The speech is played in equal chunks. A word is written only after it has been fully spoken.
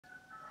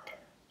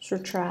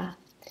Sutra.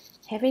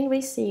 Having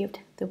received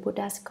the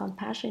Buddha's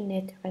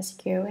compassionate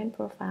rescue and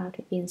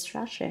profound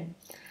instruction,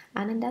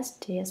 Ananda's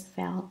tears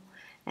fell,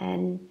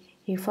 and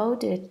he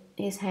folded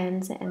his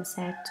hands and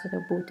said to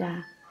the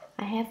Buddha,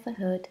 I have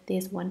heard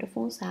these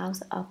wonderful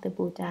sounds of the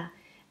Buddha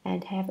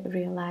and have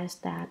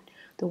realized that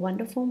the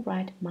wonderful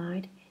bright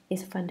mind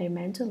is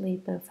fundamentally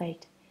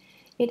perfect.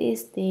 It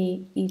is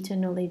the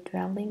eternally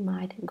dwelling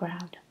mind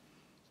ground.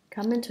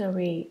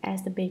 Commentary.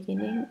 As the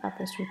beginning of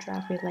the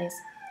sutra relates,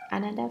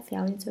 Ananda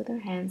fell into the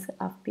hands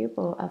of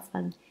people of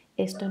an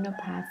external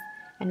path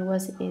and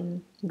was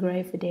in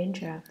grave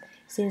danger,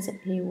 since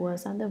he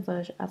was on the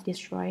verge of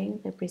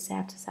destroying the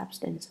precept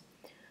substance.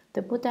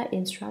 The Buddha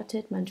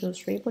instructed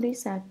Manjushri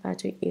Bodhisattva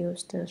to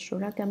use the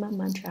Shurangama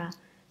mantra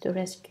to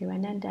rescue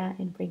Ananda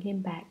and bring him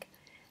back,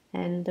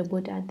 and the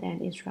Buddha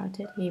then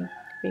instructed him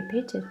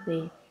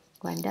repeatedly,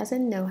 one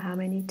doesn't know how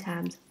many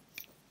times.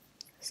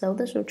 So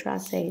the sutra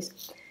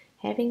says,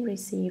 having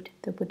received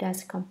the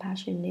Buddha's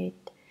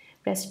compassionate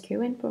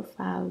rescue and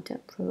profound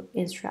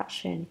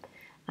instruction,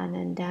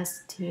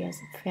 Ananda's tears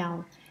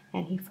fell,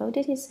 and he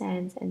folded his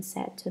hands and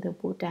said to the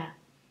Buddha.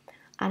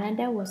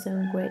 Ananda was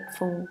so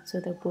grateful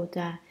to the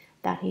Buddha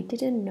that he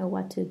didn't know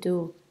what to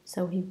do,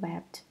 so he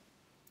wept.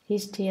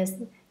 His tears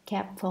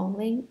kept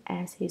falling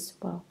as he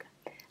spoke.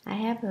 I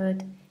have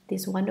heard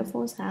these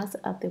wonderful sounds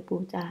of the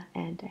Buddha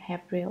and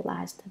have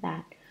realized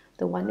that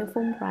the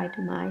wonderful bright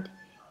mind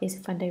is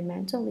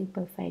fundamentally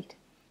perfect.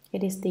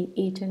 It is the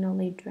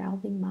eternally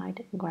dwelling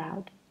mind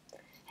ground.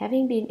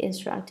 Having been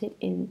instructed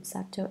in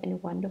subtle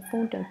and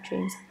wonderful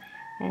doctrines,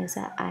 as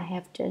I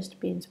have just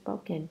been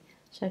spoken,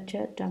 such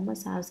a Dhamma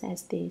sounds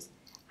as this,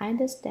 I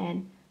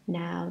understand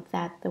now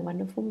that the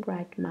wonderful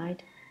bright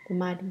mind, the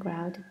mind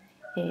ground,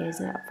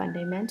 is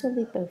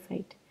fundamentally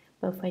perfect,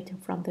 perfect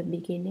from the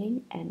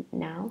beginning, and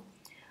now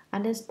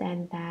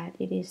understand that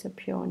it is the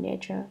pure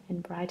nature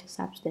and bright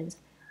substance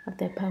of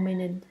the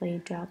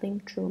permanently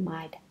dwelling true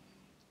mind.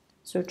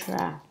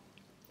 Sutra.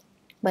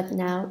 But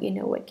now, in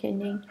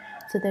awakening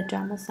to the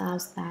Dhamma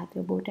sounds that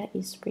the Buddha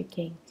is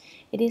speaking,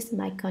 it is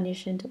my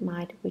conditioned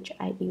mind which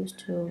I use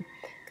to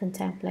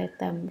contemplate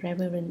them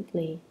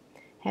reverently.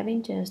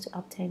 Having just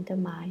obtained the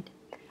mind,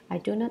 I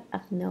do not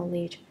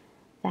acknowledge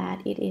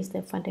that it is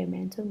the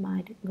fundamental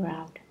mind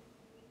ground.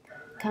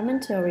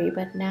 Commentary.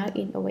 But now,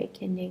 in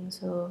awakening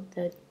to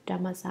the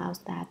Dhamma sounds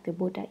that the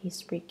Buddha is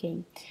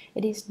speaking,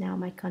 it is now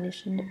my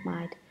conditioned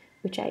mind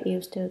which I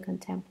use to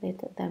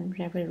contemplate them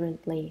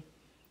reverently.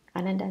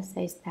 Ananda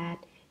says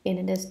that in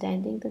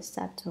understanding the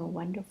subtle,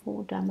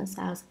 wonderful Dhamma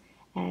sounds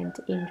and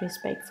in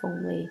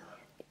respectfully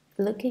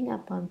looking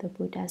upon the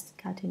Buddha's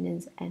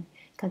countenance and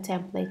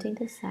contemplating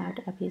the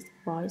sound of his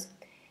voice,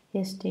 he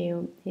is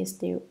still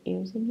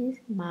using his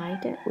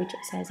mind, which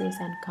says his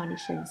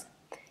unconscious.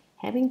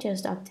 Having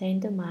just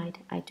obtained the mind,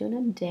 I do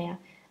not dare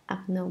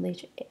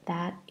acknowledge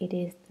that it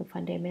is the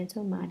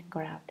fundamental mind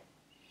ground.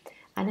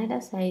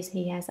 Ananda says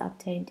he has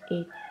obtained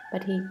it,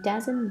 but he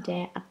doesn't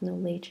dare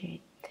acknowledge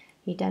it.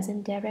 He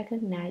doesn't dare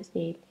recognize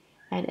it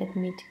and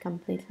admit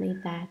completely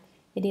that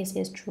it is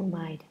his true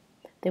mind.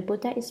 The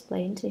Buddha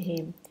explained to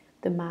him,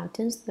 the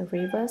mountains, the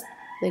rivers,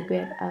 the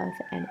great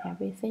earth, and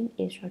everything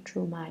is your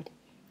true mind.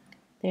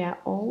 They are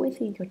all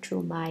within your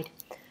true mind.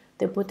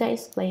 The Buddha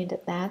explained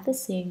that the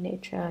seeing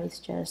nature is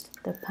just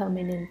the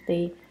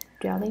permanently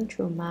dwelling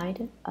true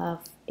mind of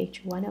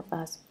each one of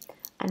us.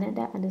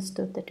 Ananda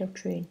understood the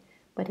doctrine,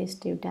 but he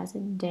still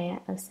doesn't dare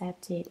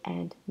accept it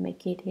and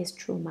make it his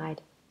true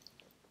mind.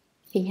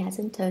 He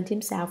hasn't turned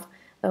himself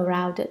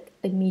around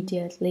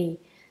immediately,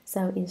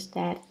 so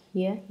instead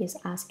here he's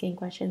asking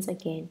questions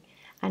again.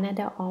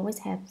 Ananda always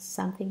has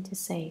something to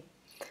say.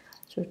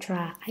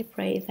 Sutra. I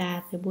pray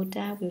that the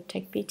Buddha will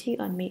take pity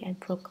on me and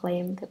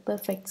proclaim the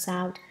perfect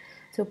sound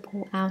to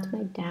pull out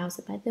my doubts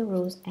by the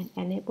rules and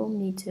enable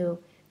me to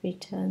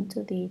return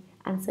to the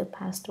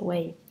unsurpassed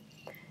way.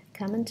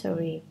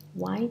 Commentary.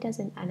 Why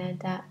doesn't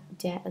Ananda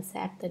dare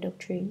accept the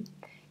doctrine?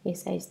 He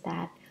says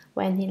that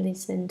when he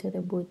listened to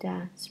the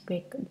Buddha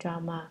speak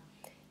Dhamma,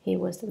 he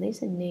was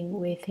listening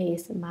with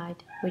his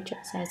mind, which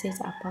seizes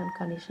upon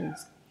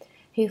conditions.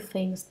 He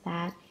thinks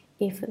that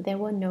if there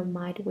were no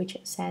mind which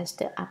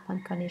seized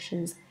upon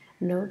conditions,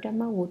 no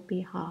Dhamma would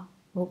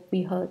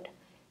be heard.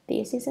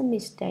 This is a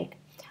mistake.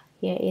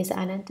 Here is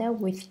Ananda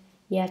with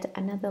yet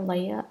another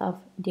layer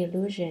of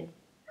delusion.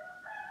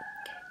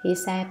 He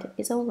said,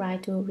 it's all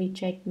right to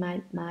reject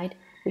my mind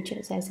which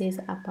seizes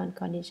upon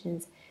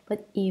conditions,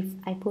 but if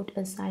I put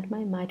aside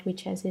my mind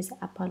which seizes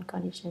upon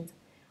conditions,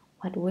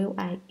 what will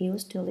I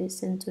use to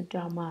listen to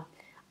Dhamma?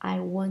 I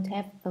won't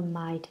have a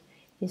mind.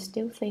 He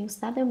still thinks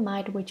that the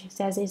mind which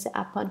seizes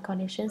upon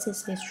conditions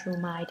is his true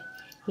mind.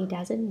 He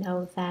doesn't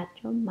know that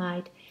your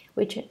mind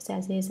which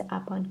seizes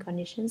upon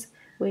conditions,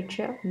 which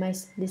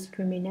makes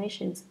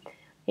discriminations,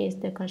 is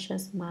the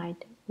conscious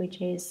mind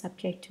which is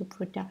subject to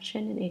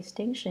production and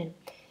extinction.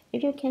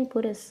 If you can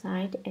put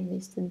aside and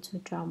listen to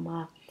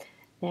Dhamma,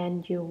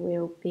 then you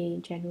will be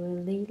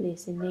genuinely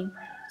listening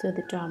to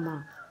the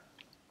Dhamma.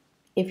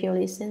 If you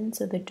listen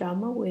to the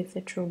Dhamma with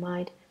the true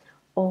mind,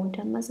 all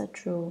Dhammas are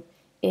true.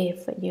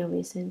 If you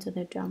listen to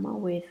the Dharma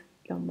with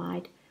your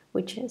mind,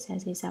 which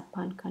senses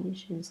upon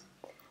conditions,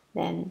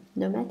 then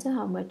no matter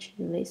how much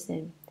you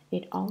listen,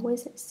 it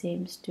always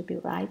seems to be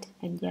right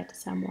and yet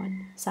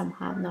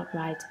somehow not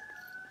right.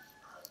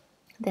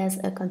 There's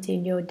a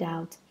continual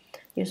doubt.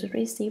 You should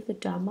receive the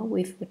Dharma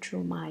with the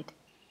true mind.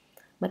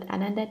 But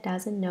Ananda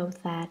doesn't know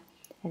that,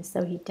 and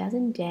so he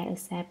doesn't dare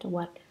accept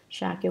what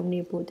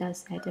Shakyamuni Buddha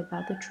said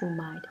about the true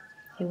mind.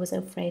 He was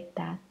afraid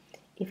that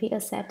if he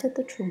accepted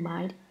the true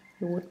mind,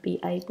 he wouldn't be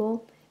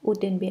able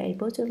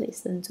to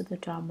listen to the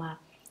Dharma,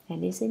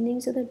 and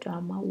listening to the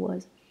Dharma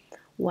was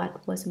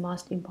what was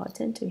most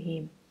important to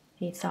him.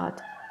 He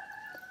thought,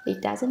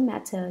 it doesn't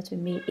matter to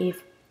me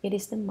if it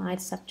is the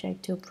mind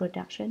subject to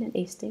production and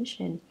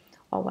extinction,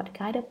 or what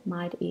kind of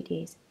mind it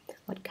is.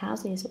 What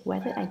counts is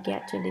whether I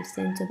get to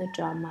listen to the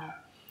Dharma.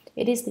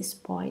 It is this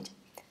point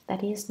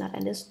that he is not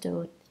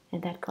understood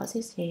and that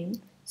causes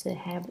him to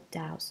have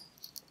doubts.